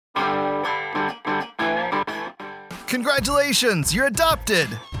Congratulations, you're adopted!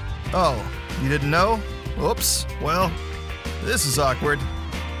 Oh, you didn't know? Oops, well, this is awkward.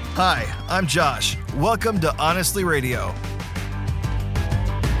 Hi, I'm Josh. Welcome to Honestly Radio.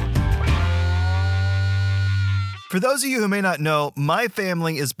 For those of you who may not know, my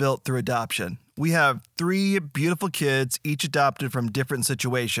family is built through adoption. We have 3 beautiful kids, each adopted from different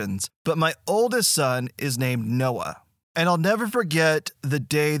situations, but my oldest son is named Noah. And I'll never forget the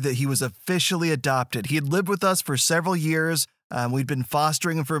day that he was officially adopted. He had lived with us for several years. We'd been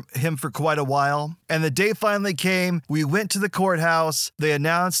fostering him for quite a while. And the day finally came. We went to the courthouse. They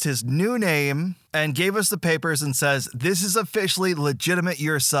announced his new name and gave us the papers and says, "This is officially legitimate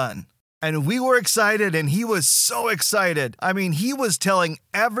your son." And we were excited, and he was so excited. I mean, he was telling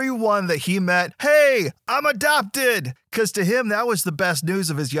everyone that he met, "Hey, I'm adopted!" Because to him, that was the best news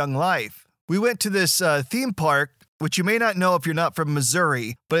of his young life. We went to this theme park, which you may not know if you're not from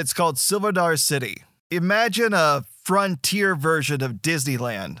Missouri, but it's called Silver City. Imagine a frontier version of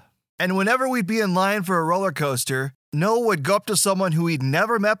Disneyland. And whenever we'd be in line for a roller coaster, Noah would go up to someone who he'd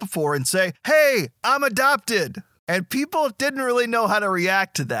never met before and say, "Hey, I'm adopted!" And people didn't really know how to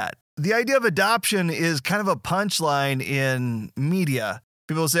react to that. The idea of adoption is kind of a punchline in media.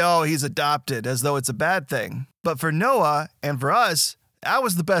 People say, "Oh, he's adopted," as though it's a bad thing. But for Noah and for us, that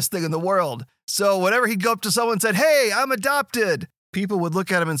was the best thing in the world. So whenever he'd go up to someone and said, "Hey, I'm adopted," people would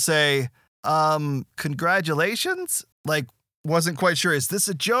look at him and say, congratulations? Like, wasn't quite sure. Is this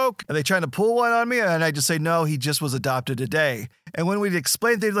a joke? Are they trying to pull one on me? And I just say, no, he just was adopted today. And when we'd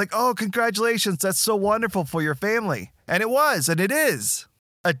explain, they'd be like, "Oh, congratulations. That's so wonderful for your family." And it was, and it is.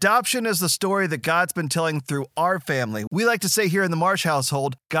 Adoption is the story that God's been telling through our family. We like to say here in the Marsh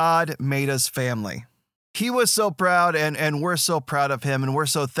household, God made us family. He was so proud, and we're so proud of him, and we're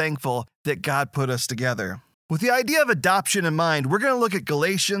so thankful that God put us together. With the idea of adoption in mind, we're going to look at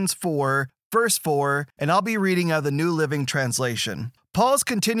Galatians 4, verse 4, and I'll be reading out of the New Living Translation. Paul's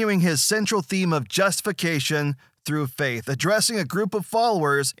continuing his central theme of justification through faith, addressing a group of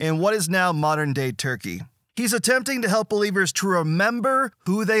followers in what is now modern-day Turkey. He's attempting to help believers to remember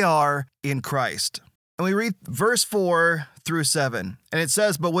who they are in Christ. And we read verse 4 through 7. And it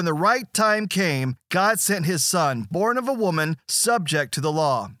says, "But when the right time came, God sent his son, born of a woman, subject to the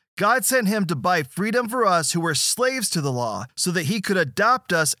law. God sent him to buy freedom for us who were slaves to the law, so that he could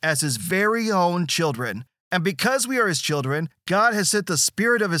adopt us as his very own children. And because we are his children, God has sent the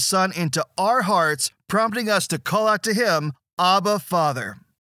Spirit of his Son into our hearts, prompting us to call out to him, 'Abba, Father.'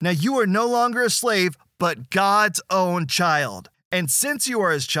 Now you are no longer a slave, but God's own child. And since you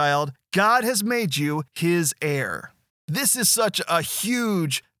are his child, God has made you his heir." This is such a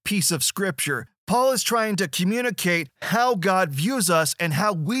huge piece of scripture. Paul is trying to communicate how God views us and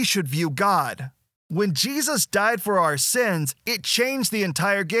how we should view God. When Jesus died for our sins, it changed the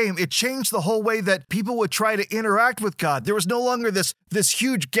entire game. It changed the whole way that people would try to interact with God. There was no longer this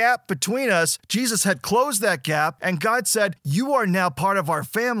huge gap between us. Jesus had closed that gap, and God said, "You are now part of our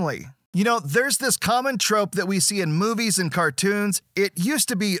family." You know, there's this common trope that we see in movies and cartoons. It used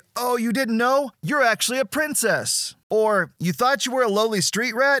to be, "Oh, you didn't know? You're actually a princess." Or, "You thought you were a lowly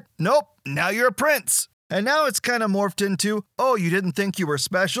street rat? Nope, now you're a prince." And now it's kind of morphed into, "Oh, you didn't think you were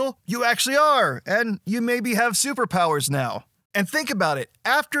special? You actually are, and you maybe have superpowers now." And think about it.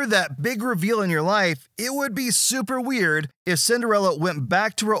 After that big reveal in your life, it would be super weird if Cinderella went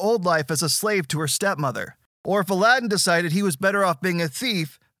back to her old life as a slave to her stepmother. Or if Aladdin decided he was better off being a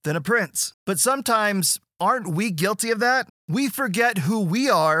thief than a prince. But sometimes, aren't we guilty of that? We forget who we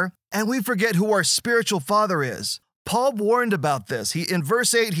are, and we forget who our spiritual father is. Paul warned about this. In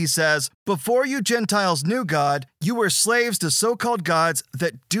verse 8, he says, "Before you Gentiles knew God, you were slaves to so-called gods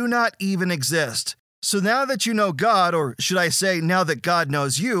that do not even exist. So now that you know God, or should I say now that God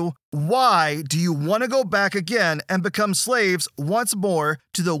knows you, why do you want to go back again and become slaves once more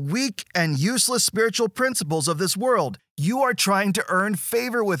to the weak and useless spiritual principles of this world? You are trying to earn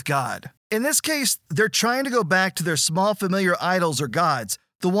favor with God." In this case, they're trying to go back to their small familiar idols or gods,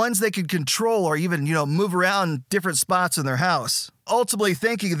 the ones they can control or even, move around different spots in their house. Ultimately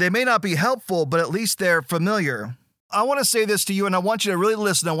thinking they may not be helpful, but at least they're familiar. I want to say this to you, and I want you to really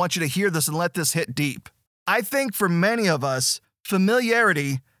listen. I want you to hear this and let this hit deep. I think for many of us,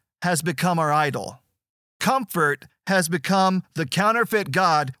 familiarity has become our idol. Comfort has become the counterfeit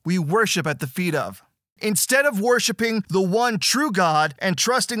God we worship at the feet of. Instead of worshiping the one true God and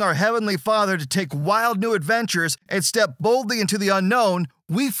trusting our Heavenly Father to take wild new adventures and step boldly into the unknown,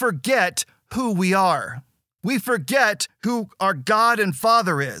 we forget who we are. We forget who our God and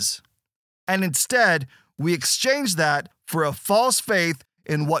Father is. And instead, we exchange that for a false faith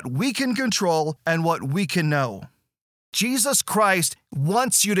in what we can control and what we can know. Jesus Christ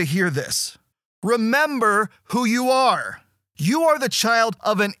wants you to hear this. Remember who you are. You are the child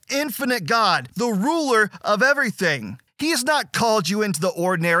of an infinite God, the ruler of everything. He has not called you into the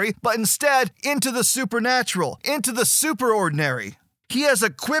ordinary, but instead into the supernatural, into the superordinary. He has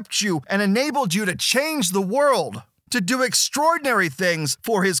equipped you and enabled you to change the world, to do extraordinary things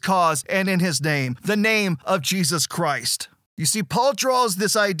for his cause and in his name, the name of Jesus Christ. You see, Paul draws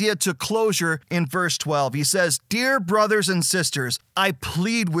this idea to closure in verse 12. He says, "Dear brothers and sisters, I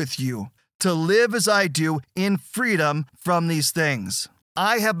plead with you to live as I do in freedom from these things.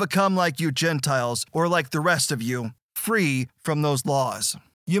 I have become like you Gentiles, or like the rest of you, free from those laws."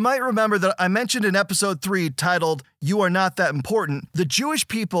 You might remember that I mentioned in episode 3, titled, "You Are Not That Important," the Jewish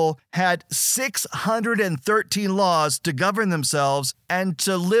people had 613 laws to govern themselves and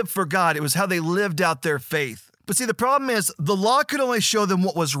to live for God. It was how they lived out their faith. But see, the problem is the law could only show them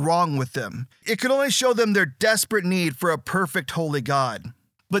what was wrong with them. It could only show them their desperate need for a perfect, holy God.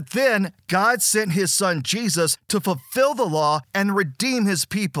 But then God sent his son Jesus to fulfill the law and redeem his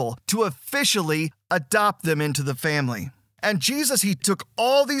people, to officially adopt them into the family. And Jesus, he took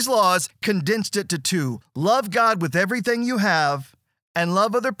all these laws, condensed it to 2. Love God with everything you have, and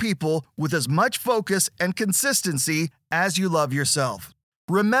love other people with as much focus and consistency as you love yourself.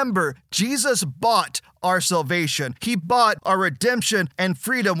 Remember, Jesus bought our salvation. He bought our redemption and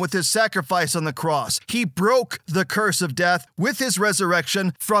freedom with his sacrifice on the cross. He broke the curse of death with his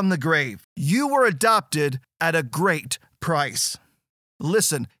resurrection from the grave. You were adopted at a great price.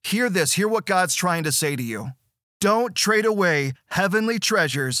 Listen, hear this. Hear what God's trying to say to you. Don't trade away heavenly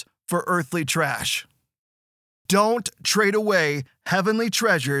treasures for earthly trash. Don't trade away heavenly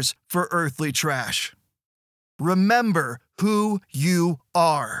treasures for earthly trash. Remember who you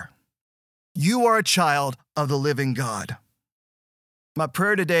are. You are a child of the living God. My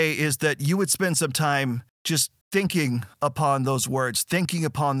prayer today is that you would spend some time just thinking upon those words, thinking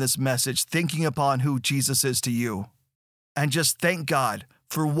upon this message, thinking upon who Jesus is to you, and just thank God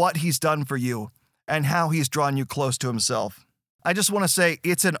for what he's done for you and how he's drawn you close to himself. I just want to say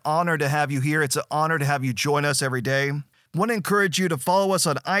it's an honor to have you here. It's an honor to have you join us every day. I want to encourage you to follow us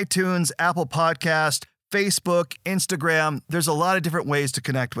on iTunes, Apple Podcast, Facebook, Instagram. There's a lot of different ways to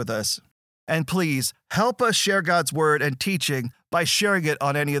connect with us. And please help us share God's word and teaching by sharing it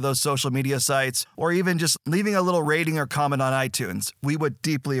on any of those social media sites, or even just leaving a little rating or comment on iTunes. We would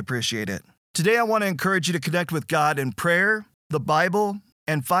deeply appreciate it. Today, I want to encourage you to connect with God in prayer, the Bible,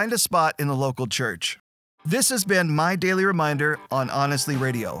 and find a spot in the local church. This has been my daily reminder on Honestly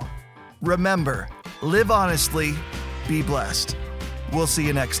Radio. Remember, live honestly, be blessed. We'll see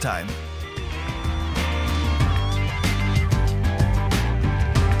you next time.